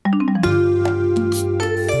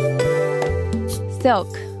Silk.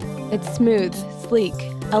 It's smooth, sleek,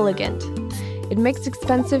 elegant. It makes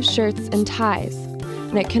expensive shirts and ties,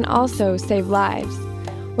 and it can also save lives.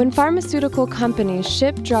 When pharmaceutical companies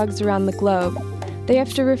ship drugs around the globe, they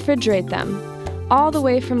have to refrigerate them, all the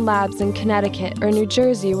way from labs in Connecticut or New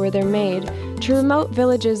Jersey where they're made, to remote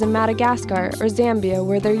villages in Madagascar or Zambia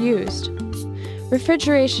where they're used.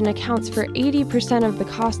 Refrigeration accounts for 80% of the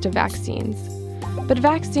cost of vaccines. But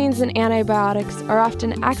vaccines and antibiotics are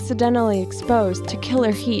often accidentally exposed to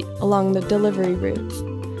killer heat along the delivery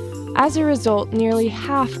route. As a result, nearly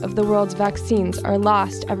half of the world's vaccines are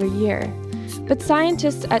lost every year. But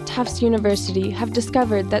scientists at Tufts University have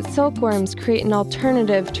discovered that silkworms create an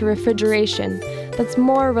alternative to refrigeration that's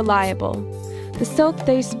more reliable. The silk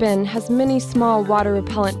they spin has many small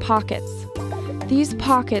water-repellent pockets. These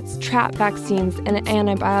pockets trap vaccines and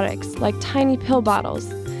antibiotics like tiny pill bottles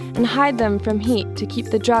and hide them from heat to keep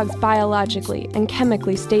the drugs biologically and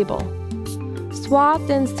chemically stable. Swathed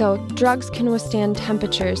in silk, drugs can withstand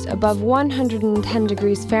temperatures above 110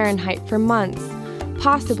 degrees Fahrenheit for months,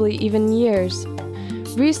 possibly even years.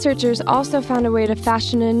 Researchers also found a way to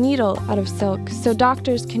fashion a needle out of silk so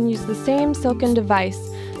doctors can use the same silken device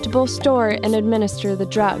to both store and administer the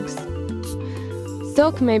drugs.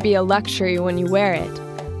 Silk may be a luxury when you wear it,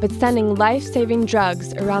 but sending life-saving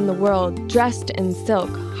drugs around the world dressed in silk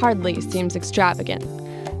hardly seems extravagant.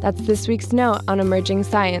 That's this week's note on Emerging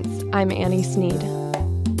Science. I'm Annie Sneed.